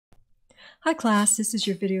Hi class, this is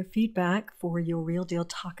your video feedback for your Real Deal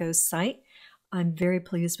Tacos site. I'm very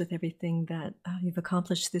pleased with everything that you've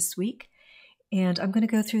accomplished this week, and I'm going to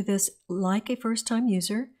go through this like a first-time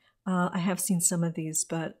user. I have seen some of these,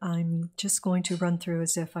 but I'm just going to run through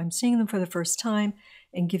as if I'm seeing them for the first time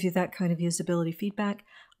and give you that kind of usability feedback.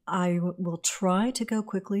 I will try to go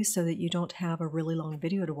quickly so that you don't have a really long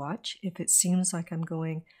video to watch. If it seems like I'm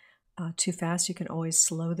going too fast, you can always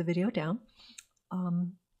slow the video down.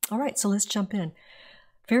 All right, so let's jump in.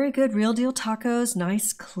 Very good, Real Deal Tacos,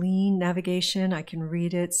 nice clean navigation. I can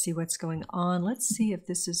read it, see what's going on. Let's see if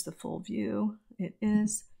this is the full view. It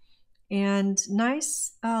is. And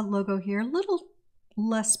nice logo here, a little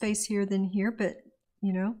less space here than here, but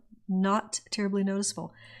you know, not terribly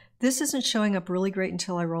noticeable. This isn't showing up really great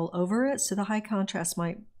until I roll over it, so the high contrast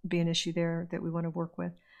might be an issue there that we want to work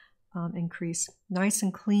with. Increase. Nice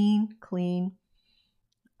and clean, clean.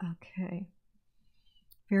 Okay.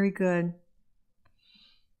 Very good.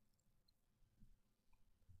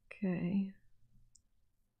 Okay.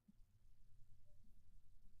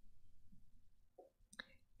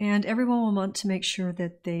 And everyone will want to make sure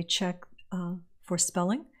that they check for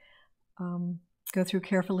spelling. Go through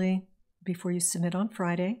carefully before you submit on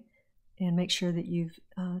Friday and make sure that you've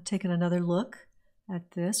taken another look at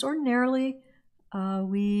this. Ordinarily,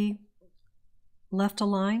 we left a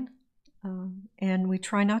line and we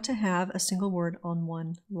try not to have a single word on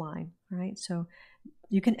one line, right? So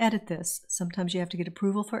you can edit this. Sometimes you have to get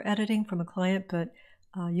approval for editing from a client, but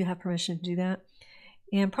you have permission to do that.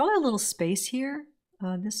 And probably a little space here.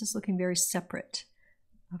 This is looking very separate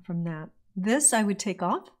from that. This I would take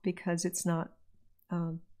off because it's not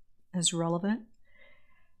as relevant.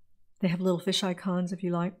 They have little fish icons if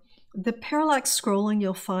you like. The parallax scrolling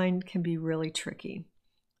you'll find can be really tricky.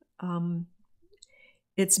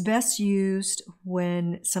 It's best used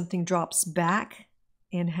when something drops back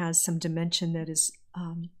and has some dimension that is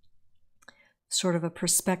sort of a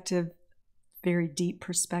perspective, very deep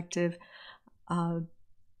perspective,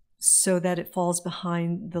 so that it falls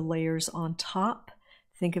behind the layers on top.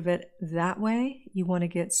 Think of it that way. You want to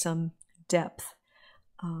get some depth.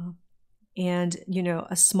 And, you know,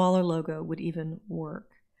 a smaller logo would even work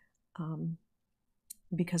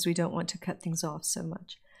because we don't want to cut things off so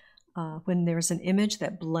much. When there's an image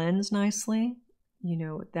that blends nicely, you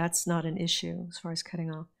know, that's not an issue as far as cutting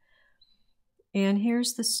off. And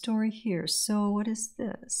here's the story here. So what is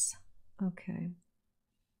this? Okay.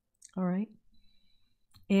 All right.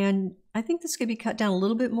 And I think this could be cut down a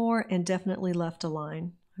little bit more and definitely left a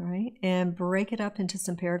line. All right. And break it up into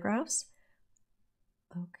some paragraphs.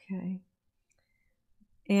 Okay.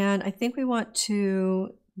 And I think we want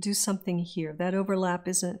to do something here. That overlap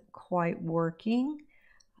isn't quite working.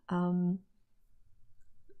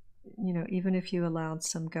 You know, even if you allowed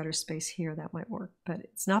some gutter space here, that might work, but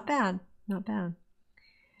it's not bad, not bad.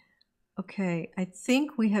 Okay, I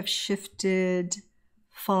think we have shifted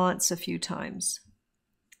fonts a few times.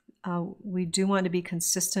 We do want to be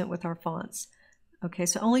consistent with our fonts. Okay,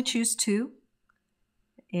 so only choose two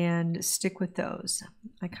and stick with those.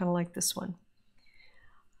 I kind of like this one.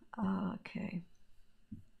 Okay.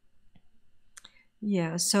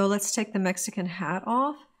 Yeah, so let's take the Mexican hat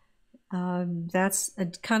off. That's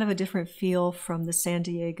kind of a different feel from the San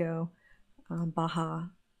Diego Baja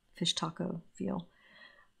fish taco feel.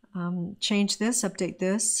 Change this, update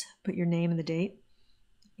this, put your name and the date,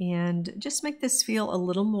 and just make this feel a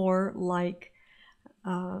little more like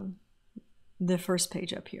the first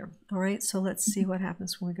page up here. All right, so let's see what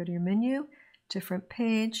happens when we go to your menu. Different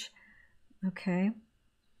page. Okay.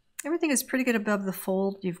 Everything is pretty good above the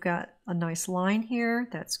fold. You've got a nice line here.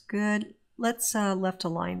 That's good. Let's left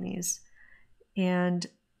align these. And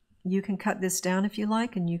you can cut this down if you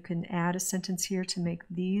like, and you can add a sentence here to make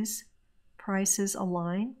these prices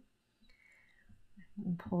align.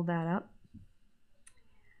 And pull that up.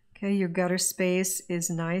 Okay, your gutter space is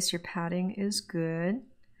nice. Your padding is good.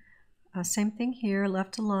 Same thing here,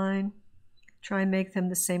 left align. Try and make them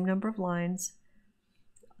the same number of lines.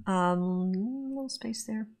 Little space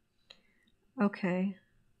there. Okay.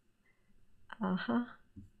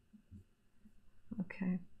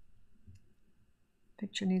 Okay.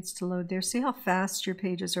 Picture needs to load there. See how fast your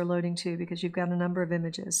pages are loading too, because you've got a number of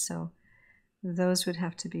images. So those would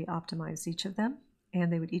have to be optimized, each of them.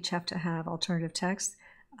 And they would each have to have alternative text.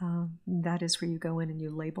 That is where you go in and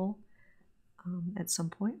you label at some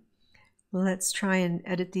point. Let's try and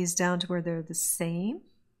edit these down to where they're the same.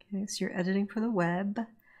 Okay, so you're editing for the web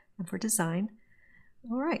and for design.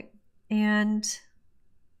 All right. And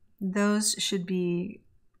those should be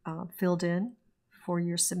filled in for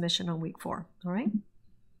your submission on week 4. All right.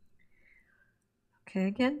 Okay,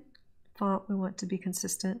 again, font we want to be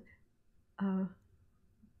consistent. Okay.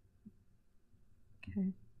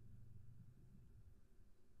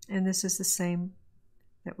 And this is the same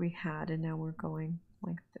that we had, and now we're going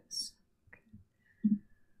like this.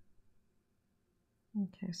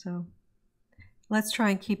 Okay, so let's try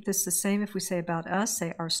and keep this the same. If we say about us,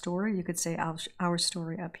 say our story. You could say our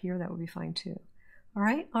story up here. That would be fine too. All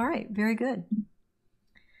right, very good.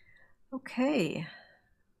 Okay.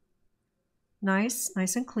 Nice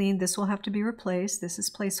and clean. This will have to be replaced. This is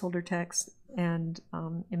placeholder text and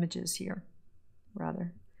images here,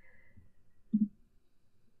 rather.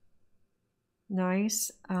 Nice.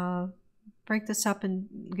 Break this up and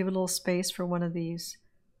give it a little space for one of these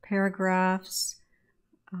paragraphs.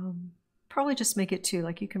 Probably just make it two,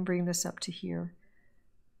 like you can bring this up to here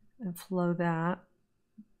and flow that.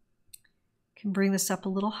 Can bring this up a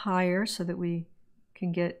little higher so that we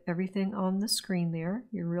can get everything on the screen there.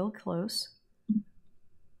 You're real close.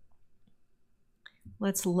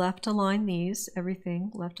 Let's left align these,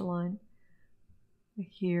 everything, left align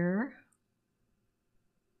here.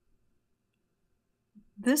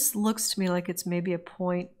 This looks to me like it's maybe a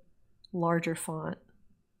point larger font.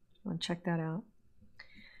 I want to check that out.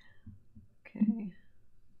 Okay.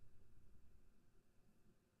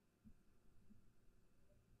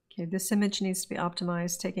 Okay, this image needs to be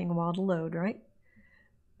optimized, taking a while to load, right?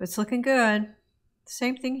 But it's looking good.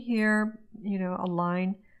 Same thing here, you know,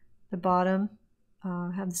 align the bottom,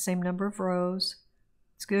 have the same number of rows.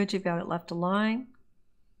 It's good, you've got it left align.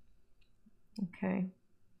 Okay,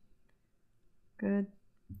 good.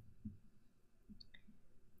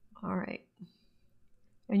 All right.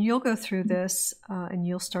 And you'll go through this and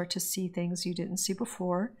you'll start to see things you didn't see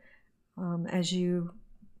before as you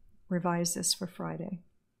revise this for Friday.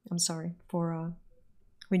 I'm sorry, for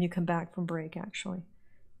when you come back from break, actually.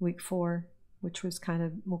 Week 4, which was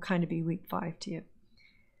will kind of be week 5 to you.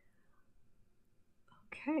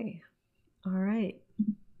 Okay, all right.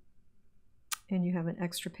 And you have an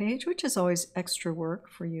extra page, which is always extra work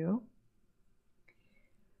for you.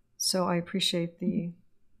 So I appreciate the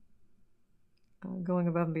going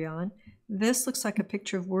above and beyond. This looks like a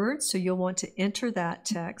picture of words, so you'll want to enter that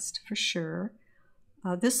text for sure.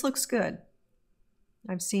 This looks good.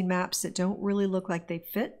 I've seen maps that don't really look like they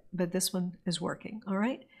fit, but this one is working, all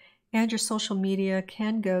right? And your social media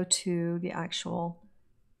can go to the actual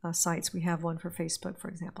sites. We have one for Facebook, for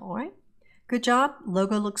example, all right? Good job.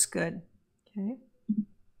 Logo looks good, okay?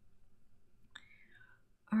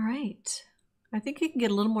 All right. I think you can get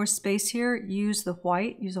a little more space here. Use a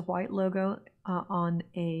white logo on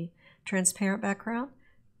a transparent background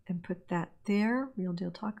and put that there, Real Deal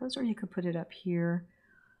Tacos, or you could put it up here.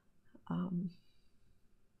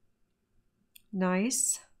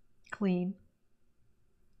 Nice, clean.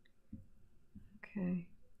 Okay.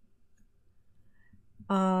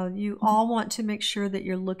 You all want to make sure that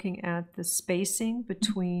you're looking at the spacing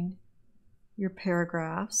between your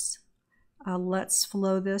paragraphs. Let's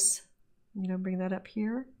flow this, you know, bring that up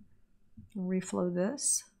here and reflow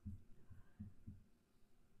this.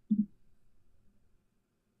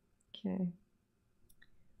 Okay.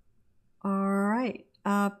 All right.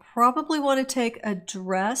 Probably want to take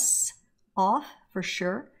address off for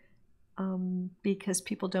sure because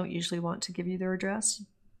people don't usually want to give you their address.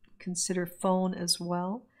 Consider phone as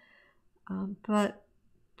well. But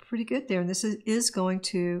pretty good there. And this is going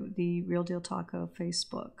to the Real Deal Taco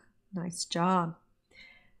Facebook. Nice job.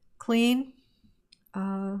 Clean.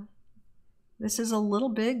 This is a little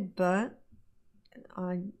big, but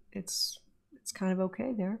it's kind of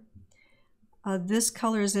okay there. This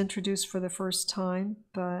color is introduced for the first time,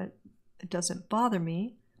 but it doesn't bother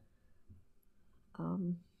me.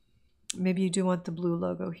 Maybe you do want the blue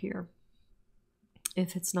logo here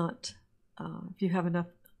if it's not, if you have enough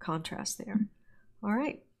contrast there. All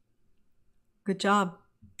right, good job.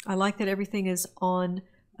 I like that everything is on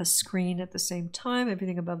a screen at the same time,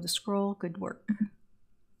 everything above the scroll. Good work.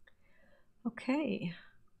 Okay.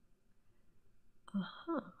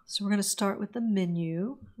 So we're going to start with the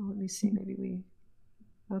menu. Let me see, maybe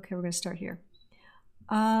okay, we're going to start here.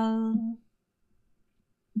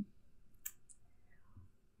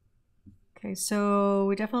 Okay, so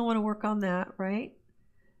we definitely want to work on that, right?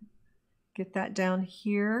 Get that down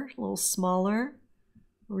here, a little smaller,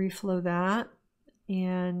 reflow that,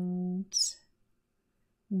 and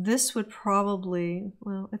this would probably,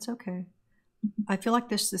 well, it's okay. I feel like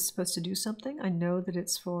this is supposed to do something. I know that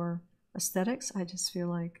it's for aesthetics. I just feel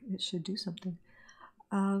like it should do something.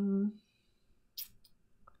 And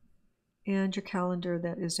your calendar,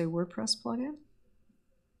 that is a WordPress plugin,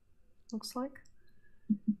 looks like.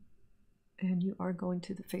 And you are going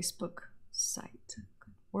to the Facebook site.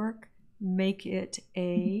 Good work. Make it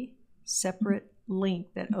a separate link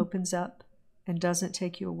that opens up and doesn't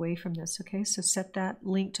take you away from this. Okay, so set that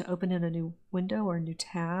link to open in a new window or a new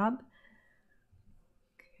tab.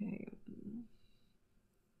 Okay.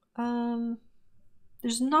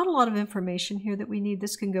 There's not a lot of information here that we need.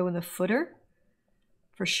 This can go in the footer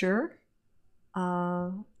for sure.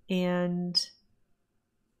 And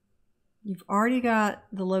you've already got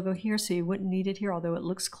the logo here, so you wouldn't need it here, although it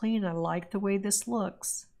looks clean. I like the way this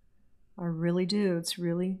looks. I really do. It's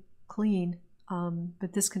really clean.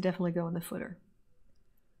 But this can definitely go in the footer.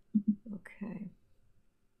 Okay.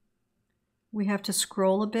 We have to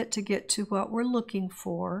scroll a bit to get to what we're looking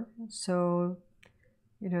for. So,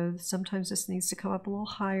 you know, sometimes this needs to come up a little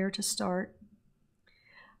higher to start.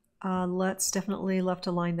 Let's definitely left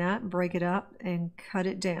align that, break it up, and cut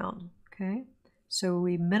it down. Okay. So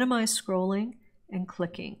we minimize scrolling and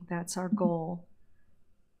clicking. That's our goal.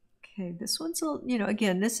 Okay, this one's, you know,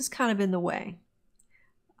 again, this is kind of in the way.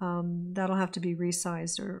 That'll have to be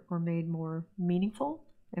resized or made more meaningful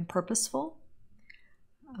and purposeful.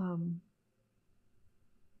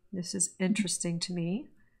 This is interesting to me.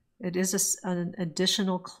 It is an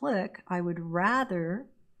additional click. I would rather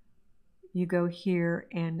you go here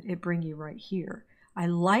and it bring you right here. I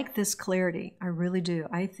like this clarity. I really do.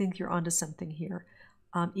 I think you're onto something here.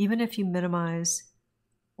 Even if you minimize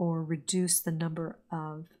or reduce the number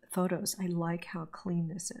of photos, I like how clean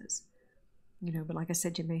this is. You know, but like I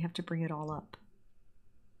said, you may have to bring it all up.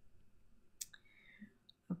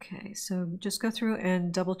 Okay, so just go through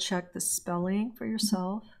and double check the spelling for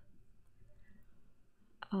yourself.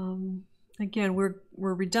 Again, we're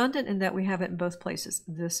redundant in that we have it in both places.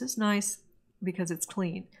 This is nice because it's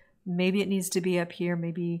clean. Maybe it needs to be up here.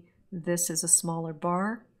 Maybe this is a smaller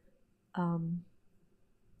bar.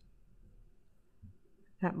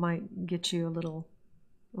 That might get you a little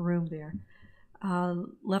room there.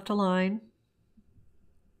 Left align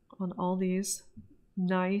on all these.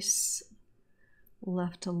 Nice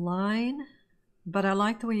left align. But I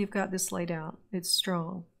like the way you've got this laid out. It's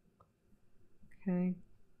strong. Okay.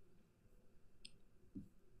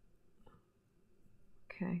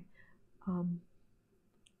 Okay.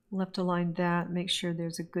 Left align that. Make sure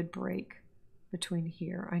there's a good break between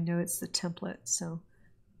here. I know it's the template, so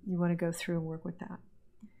you want to go through and work with that.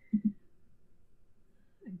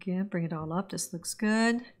 Again, bring it all up. This looks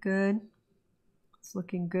good. Good. It's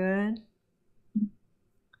looking good.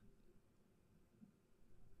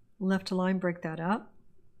 Left align, break that up.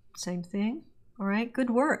 Same thing. All right, good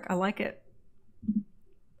work. I like it.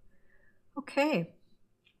 Okay.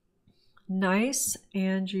 Nice.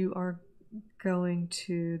 And you are going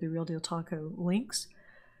to the Real Deal Taco links.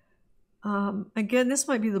 Again, this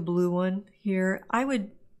might be the blue one here. I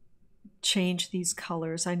would change these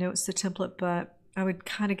colors. I know it's the template, but I would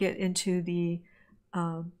kind of get into the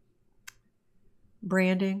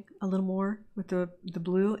branding a little more with the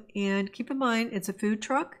blue. And keep in mind, it's a food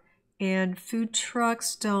truck, and food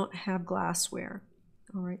trucks don't have glassware.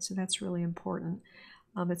 All right, so that's really important.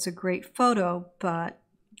 It's a great photo,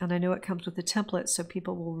 and I know it comes with a template, so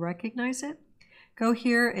people will recognize it. Go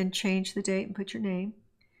here and change the date and put your name.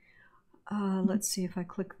 Let's see if I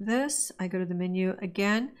click this. I go to the menu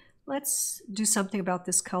again. Let's do something about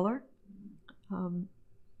this color.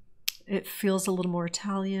 It feels a little more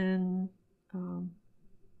Italian,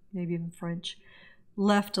 maybe even French.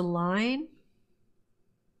 Left align.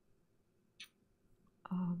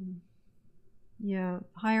 Yeah,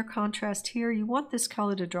 higher contrast here. You want this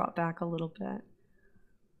color to drop back a little bit.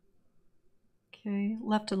 Okay,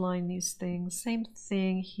 left align these things. Same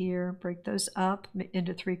thing here. Break those up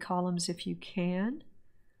into 3 columns if you can.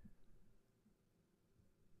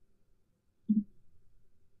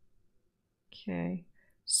 Okay,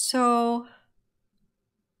 so,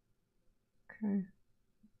 okay.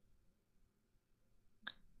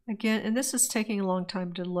 Again, and this is taking a long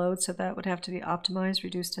time to load, so that would have to be optimized,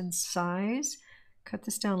 reduced in size. Cut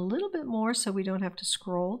this down a little bit more so we don't have to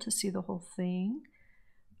scroll to see the whole thing.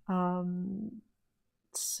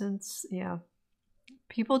 Since, yeah,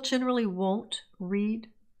 people generally won't read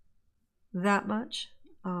that much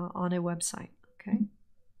on a website, okay?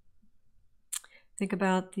 Think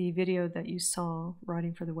about the video that you saw,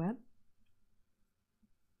 Writing for the Web.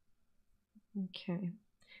 Okay,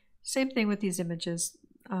 same thing with these images.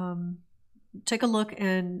 Take a look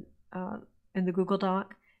in the Google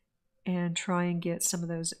Doc and try and get some of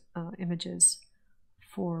those images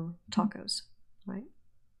for tacos, right?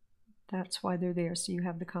 That's why they're there, so you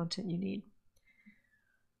have the content you need.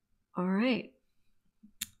 All right,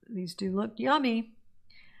 these do look yummy.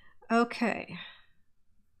 Okay,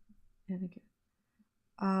 and again,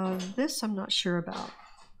 this I'm not sure about.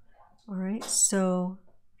 All right, so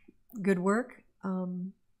good work.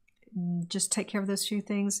 just take care of those few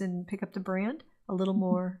things and pick up the brand a little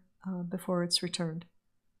more before it's returned.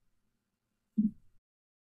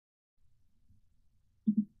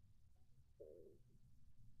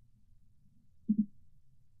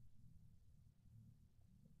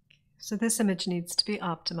 So this image needs to be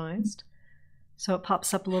optimized so it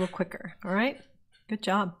pops up a little quicker. All right, good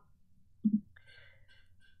job.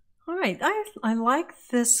 All right, I like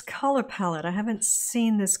this color palette. I haven't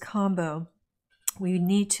seen this combo. We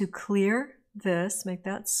need to clear this, make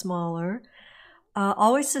that smaller.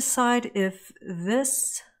 Always decide if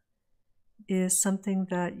this is something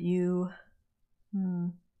that you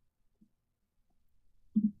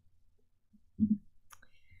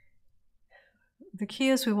the key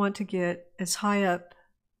is we want to get as high up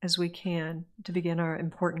as we can to begin our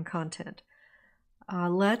important content.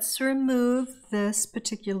 Let's remove this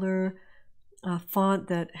particular font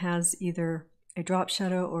that has either a drop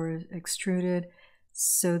shadow or extruded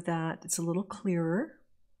so that it's a little clearer.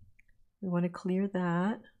 We want to clear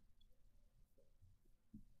that.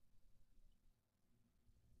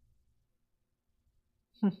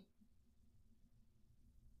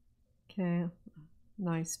 Okay,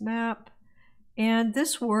 nice map. And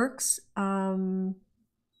this works.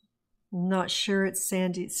 Not sure it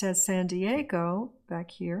says San Diego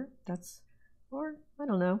back here. That's, or I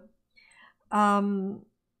don't know.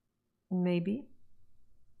 Maybe.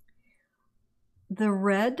 The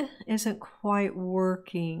red isn't quite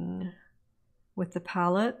working with the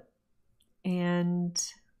palette, and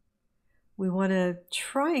we want to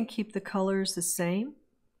try and keep the colors the same,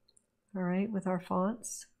 all right, with our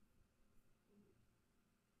fonts.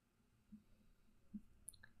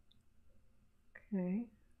 Okay.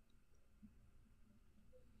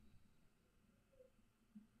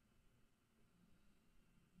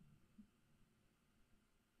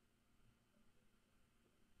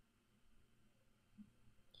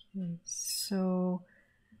 Okay, so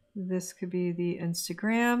this could be the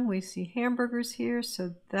Instagram. We see hamburgers here,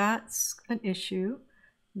 so that's an issue.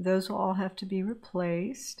 Those will all have to be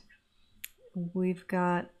replaced. We've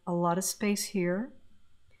got a lot of space here,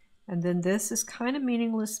 and then this is kind of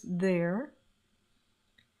meaningless there.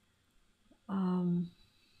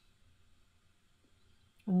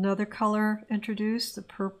 Another color introduced, the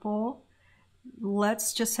purple.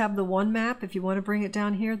 Let's just have the one map. If you want to bring it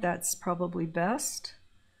down here, that's probably best.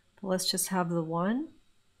 But let's just have the one.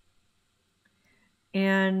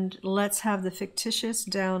 And let's have the fictitious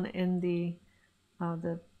down in the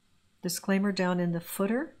disclaimer down in the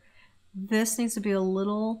footer. This needs to be a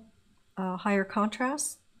little higher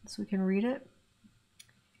contrast so we can read it.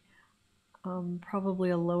 Probably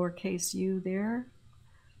a lowercase u there.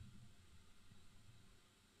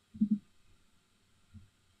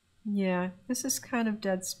 Yeah, this is kind of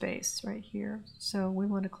dead space right here, so we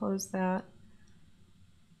want to close that.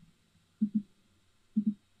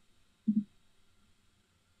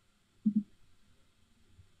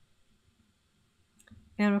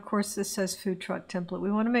 And of course this says food truck template.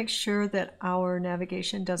 We want to make sure that our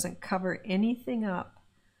navigation doesn't cover anything up.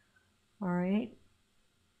 All right,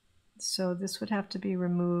 so this would have to be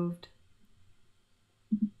removed.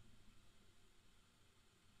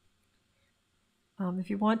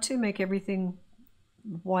 If you want to make everything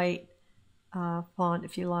white font,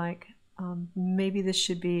 if you like, maybe this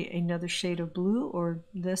should be another shade of blue, or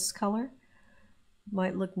this color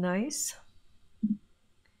might look nice.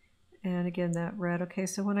 And again, that red. Okay,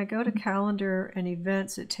 so when I go to calendar and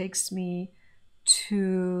events, it takes me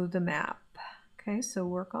to the map. Okay, so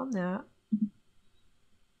work on that.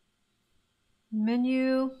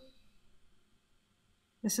 Menu.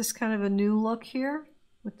 This is kind of a new look here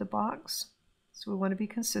with the box. So we want to be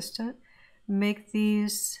consistent. Make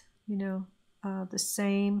these, you know, the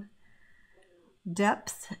same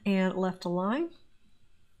depth and left align.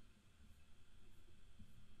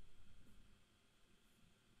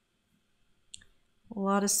 A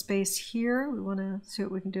lot of space here. We want to see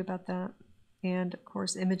what we can do about that. And of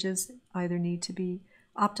course, images either need to be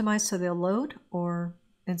optimized so they'll load or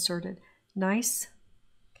inserted. Nice.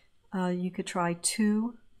 You could try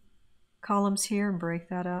 2 columns here and break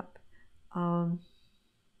that up. You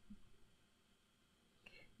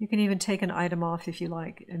can even take an item off if you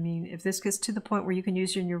like. I mean, if this gets to the point where you can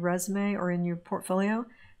use it in your resume or in your portfolio,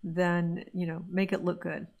 then, you know, make it look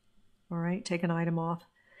good. All right, take an item off.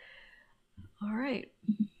 All right.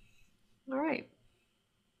 All right.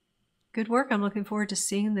 Good work. I'm looking forward to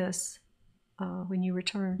seeing this when you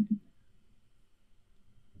return.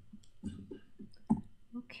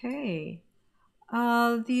 Okay.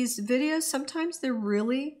 These videos, sometimes they're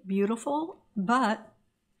really beautiful, but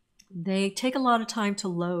they take a lot of time to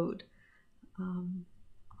load.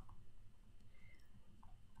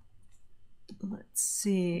 let's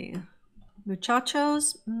see,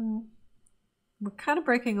 muchachos. We're kind of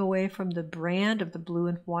breaking away from the brand of the blue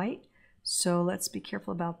and white, so let's be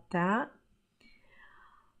careful about that.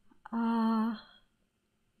 Okay.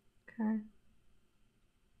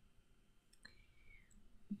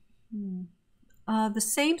 The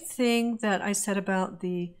same thing that I said about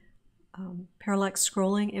the parallax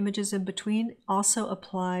scrolling images in between also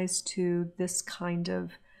applies to this kind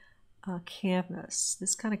of canvas.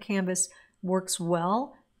 This kind of canvas works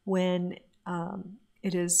well when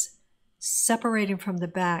it is separating from the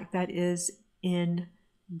back, that is in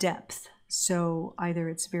depth. So either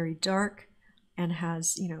it's very dark and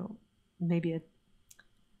has, you know, maybe a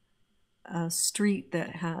street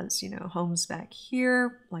that has, you know, homes back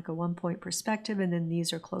here, like a 1-point perspective, and then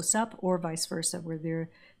these are close up, or vice versa, where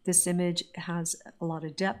this image has a lot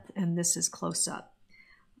of depth and this is close up.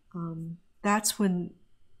 That's when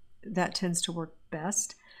that tends to work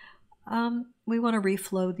best. We want to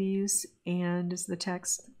reflow these and as the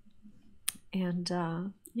text. And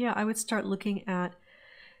yeah, I would start looking at,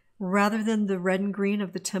 rather than the red and green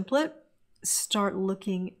of the template, start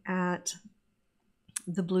looking at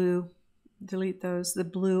the blue. Delete those, the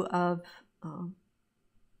blue of,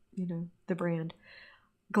 you know, the brand.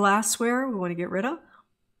 Glassware, we want to get rid of.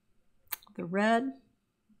 The red.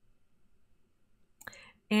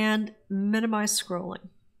 And minimize scrolling.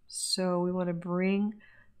 So we want to bring,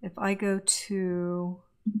 if I go to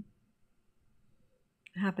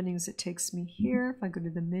happenings, it takes me here. If I go to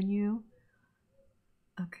the menu,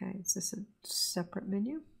 okay, is this a separate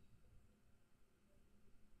menu?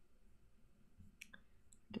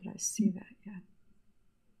 Did I see that yet?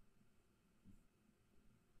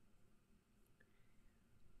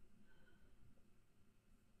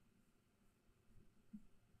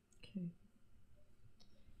 Okay.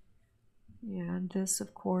 Yeah, and this,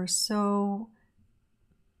 of course. So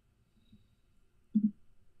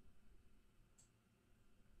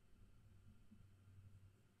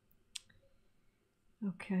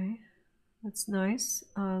okay, that's nice.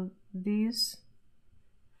 These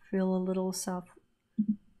feel a little south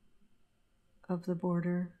of the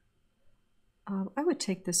border. I would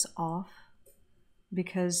take this off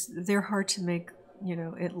because they're hard to make, you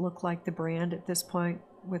know, it look like the brand at this point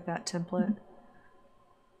with that template.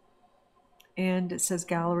 And it says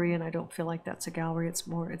gallery, and I don't feel like that's a gallery.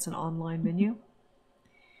 It's an online menu.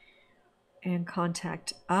 And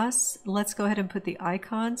contact us. Let's go ahead and put the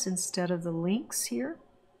icons instead of the links here.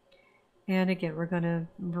 And again, we're going to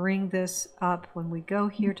bring this up when we go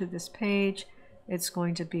here to this page. It's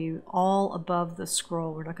going to be all above the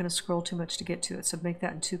scroll. We're not going to scroll too much to get to it. So make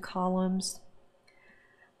that in 2 columns.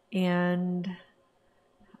 And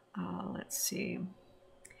let's see.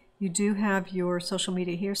 You do have your social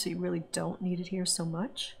media here, so you really don't need it here so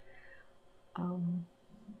much. You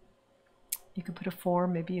can put a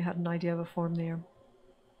form. Maybe you had an idea of a form there.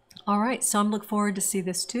 All right, so I'm looking forward to see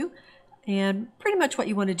this too. And pretty much what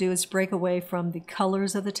you want to do is break away from the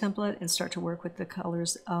colors of the template and start to work with the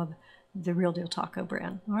colors of the Real Deal Taco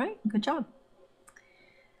brand. All right, good job.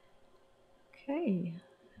 Okay,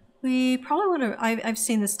 we probably want to, I've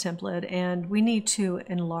seen this template and we need to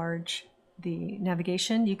enlarge the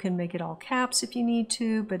navigation. You can make it all caps if you need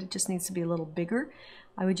to, but it just needs to be a little bigger.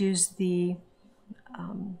 I would use the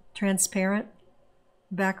transparent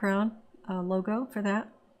background logo for that.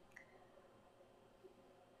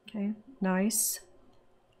 Okay, nice.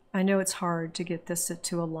 I know it's hard to get this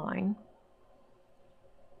to align.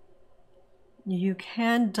 You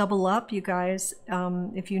can double up, you guys.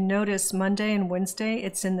 If you notice, Monday and Wednesday,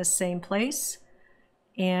 it's in the same place.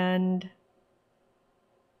 And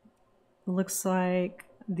looks like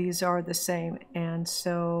these are the same. And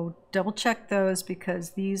so double check those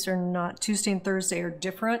because these are not, Tuesday and Thursday are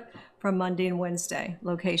different from Monday and Wednesday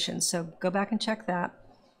locations. So go back and check that.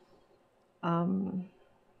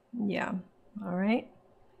 Yeah, all right.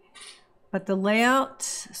 But the layout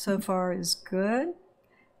so far is good.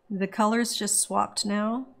 The colors just swapped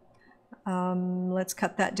now. Let's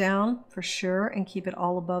cut that down for sure and keep it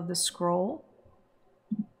all above the scroll.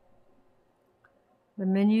 The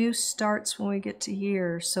menu starts when we get to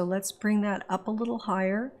here, so let's bring that up a little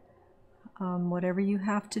higher. Whatever you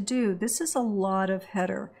have to do. This is a lot of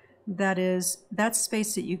header. That's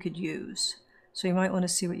space that you could use. So you might want to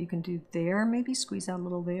see what you can do there. Maybe squeeze out a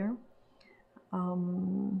little there.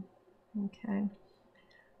 Okay.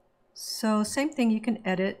 So same thing, you can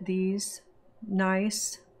edit these.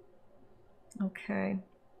 Nice. Okay.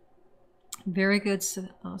 Very good,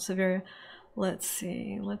 Severia. Let's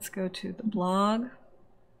see. Let's go to the blog.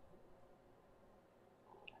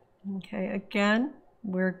 Okay, again,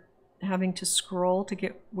 we're having to scroll to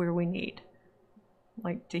get where we need,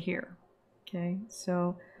 like to here. Okay,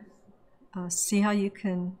 so see how you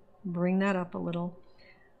can bring that up a little.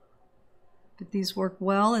 But these work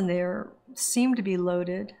well, and they seem to be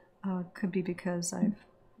loaded. Could be because I've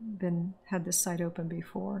had this site open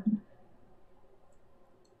before.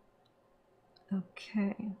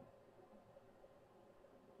 Okay.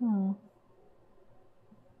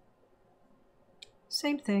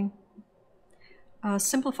 Same thing.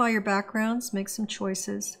 Simplify your backgrounds, make some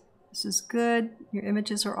choices. This is good. Your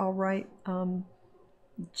images are all right.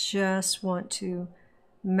 Just want to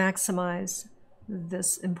maximize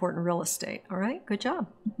this important real estate. All right, good job.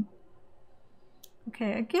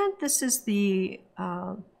 Okay, again, this is the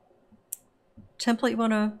template you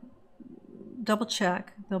want to double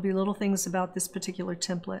check. There'll be little things about this particular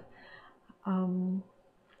template.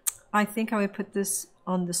 I think I would put this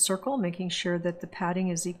on the circle, making sure that the padding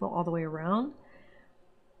is equal all the way around.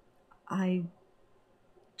 I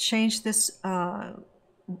changed this hover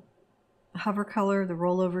color, the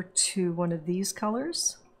rollover, to one of these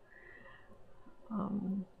colors.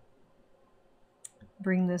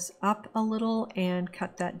 Bring this up a little and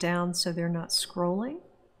cut that down so they're not scrolling.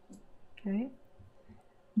 Okay.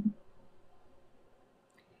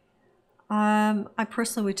 I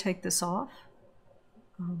personally would take this off.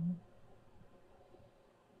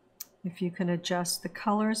 If you can adjust the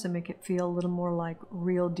colors and make it feel a little more like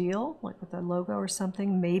real deal, like with a logo or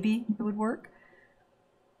something, maybe it would work.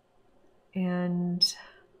 And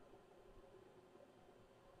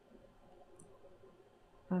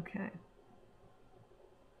okay.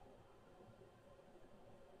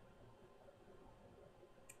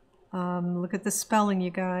 Look at the spelling, you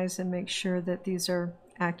guys, and make sure that these are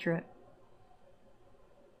accurate.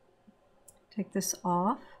 Take this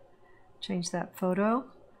off, change that photo.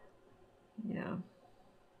 Yeah.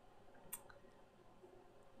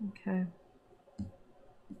 Okay.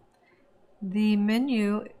 The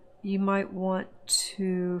menu, you might want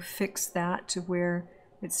to fix that to where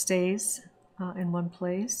it stays in one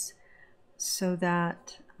place so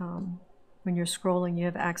that when you're scrolling you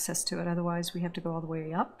have access to it. Otherwise we have to go all the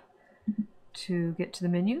way up to get to the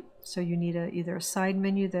menu. So you need either a side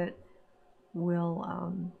menu that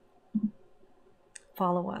will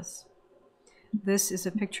follow us. This is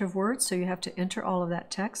a picture of words, so you have to enter all of that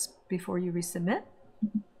text before you resubmit.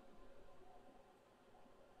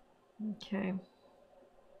 Okay.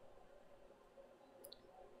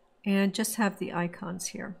 And just have the icons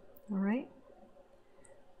here, all right?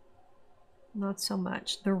 Not so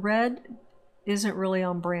much. The red isn't really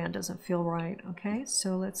on brand, doesn't feel right, okay?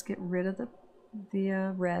 So let's get rid of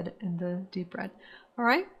the red and the deep red. All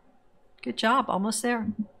right, good job, almost there.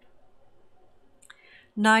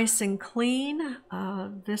 Nice and clean.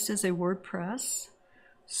 This is a WordPress,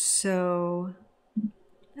 so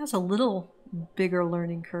it has a little bigger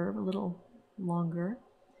learning curve, a little longer.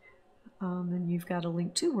 And you've got a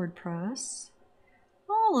link to WordPress.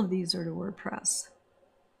 All of these are to WordPress.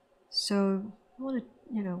 So you want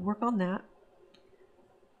to, work on that.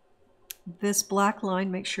 This black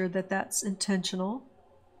line, make sure that that's intentional.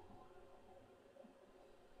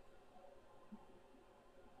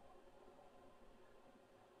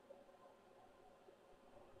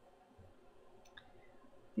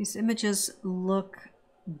 These images look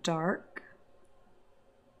dark.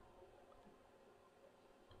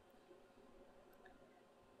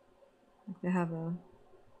 They have a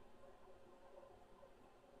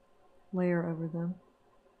layer over them.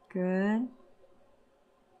 Good.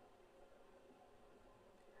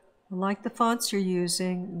 I like the fonts you're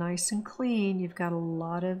using, nice and clean. You've got a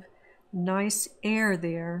lot of nice air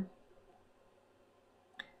there.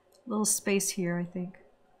 A little space here, I think.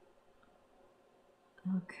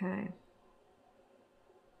 Okay.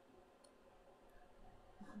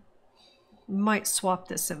 Might swap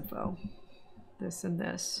this info, this and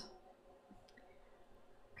this.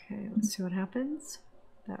 Okay, let's see what happens.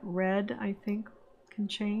 That red, I think, can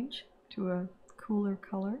change to a cooler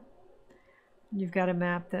color. You've got a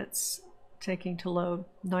map that's taking to load.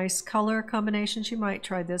 Nice color combinations. You might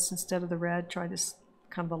try this instead of the red. Try this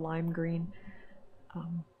kind of a lime green.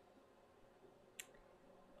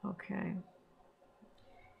 Okay.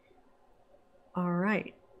 All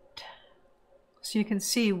right. So you can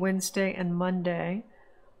see Wednesday and Monday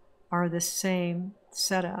are the same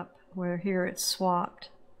setup, where here it's swapped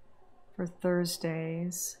for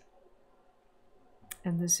Thursdays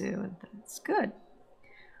and the zoo, and that's good.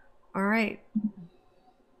 All right.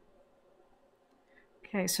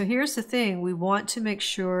 Okay, so here's the thing. We want to make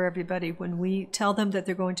sure everybody, when we tell them that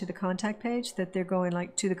they're going to the contact page, that they're going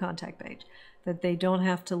like to the contact page, that they don't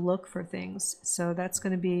have to look for things. So that's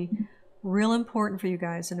going to be real important for you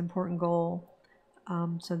guys, an important goal,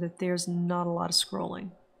 so that there's not a lot of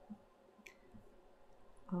scrolling.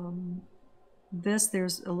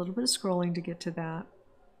 There's a little bit of scrolling to get to that.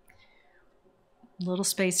 A little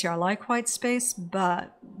space here. I like white space,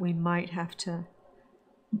 but we might have to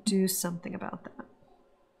do something about that.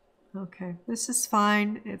 Okay, this is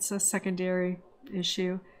fine. It's a secondary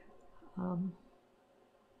issue.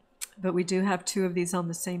 But we do have two of these on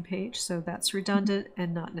the same page, so that's redundant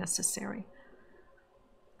and not necessary.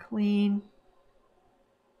 Clean.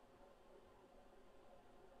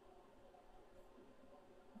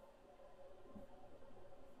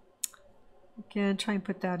 Again, try and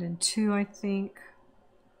put that in 2, I think.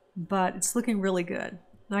 But it's looking really good.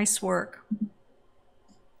 Nice work.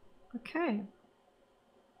 Okay.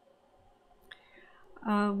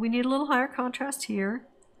 We need a little higher contrast here.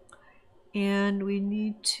 And we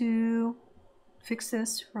need to fix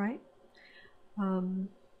this, right? That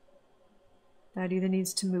either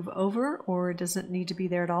needs to move over or it doesn't need to be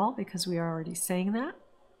there at all because we are already saying that.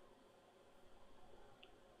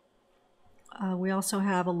 We also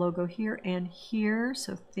have a logo here and here,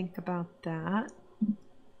 so think about that.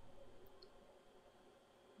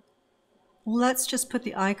 Let's just put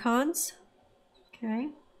the icons, okay?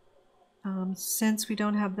 Since we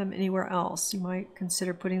don't have them anywhere else, you might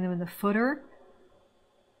consider putting them in the footer.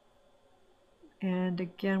 And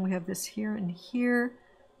again, we have this here and here.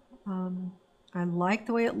 I like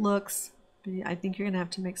the way it looks, but I think you're going to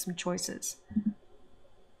have to make some choices.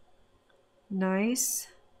 Nice.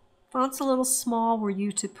 Font's a little small were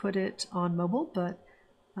you to put it on mobile, but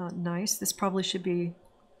nice. This probably should be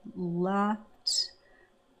left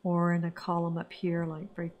or in a column up here,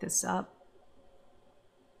 like break this up.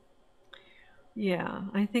 Yeah,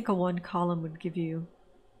 I think a 1 column would give you,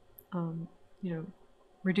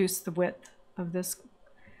 reduce the width of this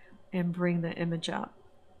and bring the image up.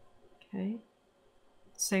 Okay.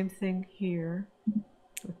 Same thing here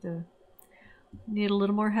with the, need a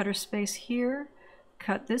little more header space here.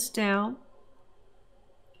 Cut this down.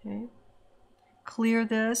 Okay. Clear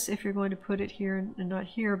this if you're going to put it here and not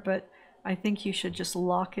here, but I think you should just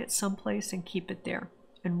lock it someplace and keep it there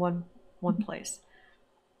in one place.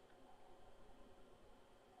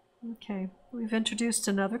 Okay, we've introduced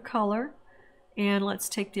another color, and let's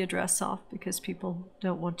take the address off because people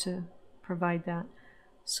don't want to provide that.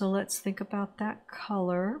 So let's think about that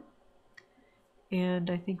color,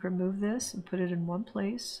 and I think remove this and put it in one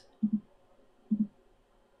place.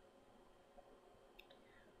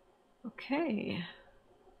 Okay,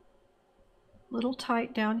 little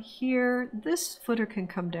tight down here. This footer can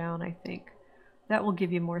come down, I think. That will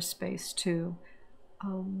give you more space too.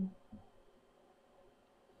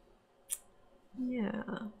 Yeah.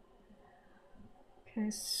 Okay,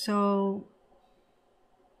 so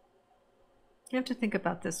you have to think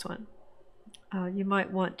about this one. You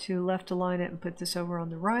might want to left align it and put this over on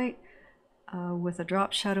the right with a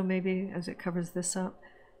drop shadow maybe as it covers this up.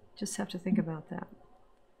 Just have to think about that.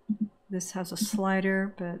 This has a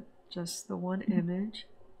slider, but just the one image.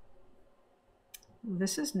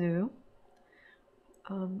 This is new.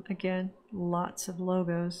 Again, lots of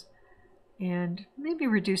logos. And maybe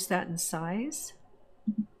reduce that in size.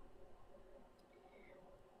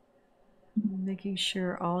 Making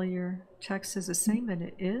sure all your text is the same, and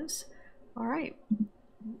it is. All right.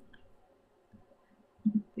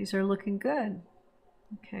 These are looking good.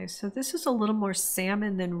 Okay, so this is a little more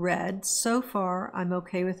salmon than red. So far, I'm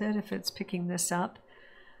okay with it if it's picking this up.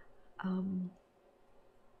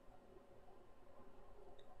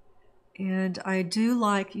 And I do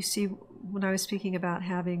like, you see, when I was speaking about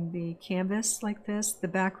having the canvas like this, the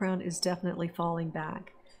background is definitely falling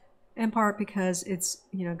back. In part because it's,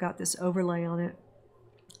 got this overlay on it,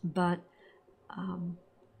 but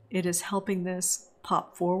it is helping this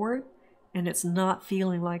pop forward, and it's not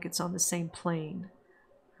feeling like it's on the same plane.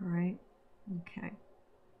 All right, okay.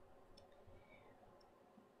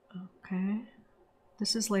 Okay,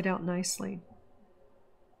 this is laid out nicely.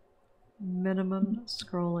 Minimum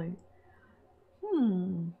scrolling.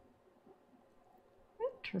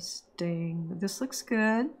 Interesting. This looks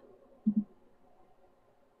good.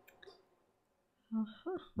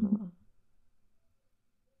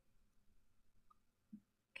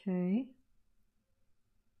 Okay.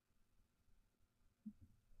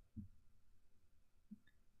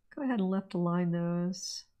 Go ahead and left align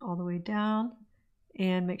those all the way down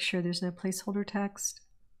and make sure there's no placeholder text.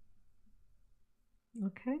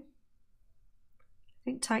 Okay. I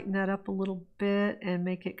think tighten that up a little bit and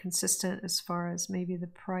make it consistent as far as maybe the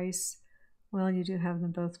price. Well, you do have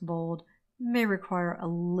them both bold. May require a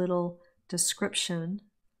little description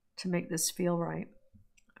to make this feel right.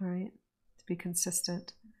 All right, to be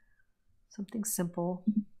consistent. Something simple.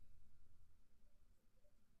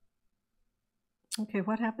 Okay,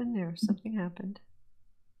 what happened there? Something happened.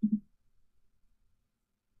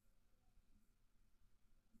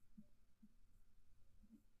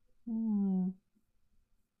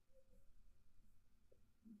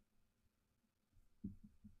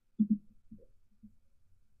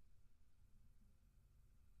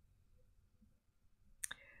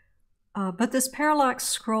 But this parallax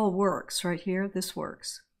scroll works right here. This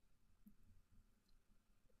works.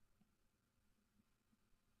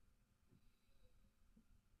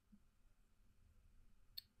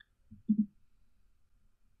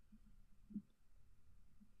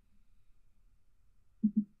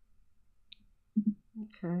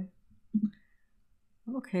 Okay.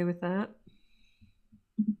 I'm okay with that.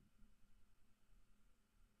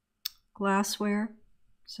 Glassware.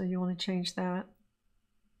 So you want to change that.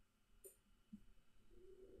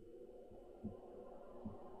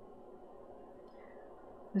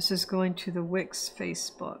 This is going to the Wix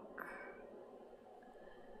Facebook.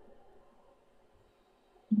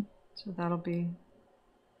 So that'll be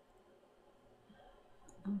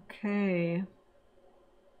okay.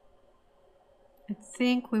 I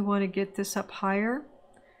think we want to get this up higher.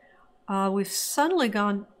 We've suddenly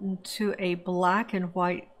gone into a black and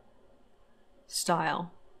white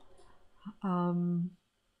style.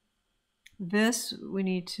 This we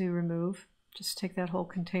need to remove. Just take that whole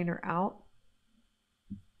container out.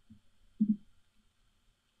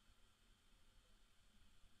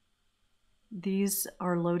 These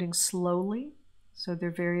are loading slowly, so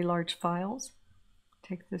they're very large files.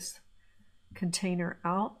 Take this container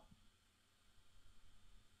out.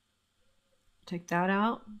 Take that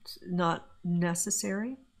out. It's not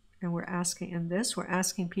necessary. And we're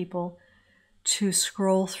asking people to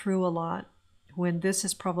scroll through a lot, when this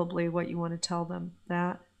is probably what you want to tell them,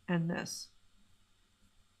 that and this.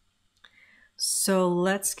 So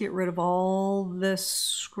let's get rid of all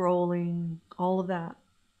this scrolling, all of that,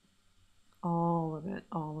 all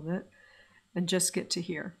of it, and just get to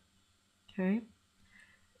here. Okay.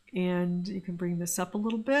 And you can bring this up a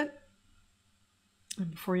little bit. And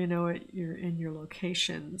before you know it, you're in your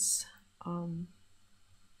locations. And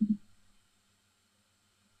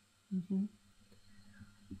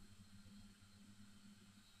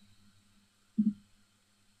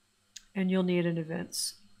you'll need an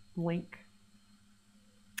events link.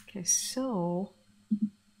 Okay, so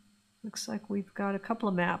looks like we've got a couple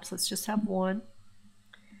of maps. Let's just have one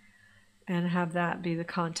and have that be the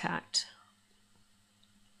contact.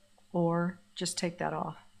 Or just take that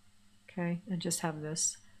off, okay, and just have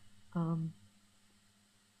this.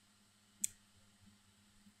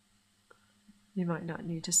 You might not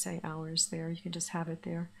need to say hours there. You can just have it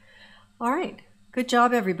there. All right. Good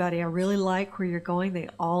job, everybody. I really like where you're going. They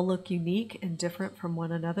all look unique and different from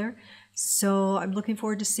one another. So I'm looking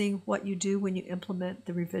forward to seeing what you do when you implement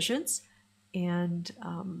the revisions. And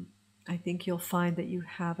I think you'll find that you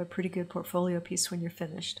have a pretty good portfolio piece when you're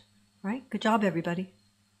finished. All right. Good job, everybody.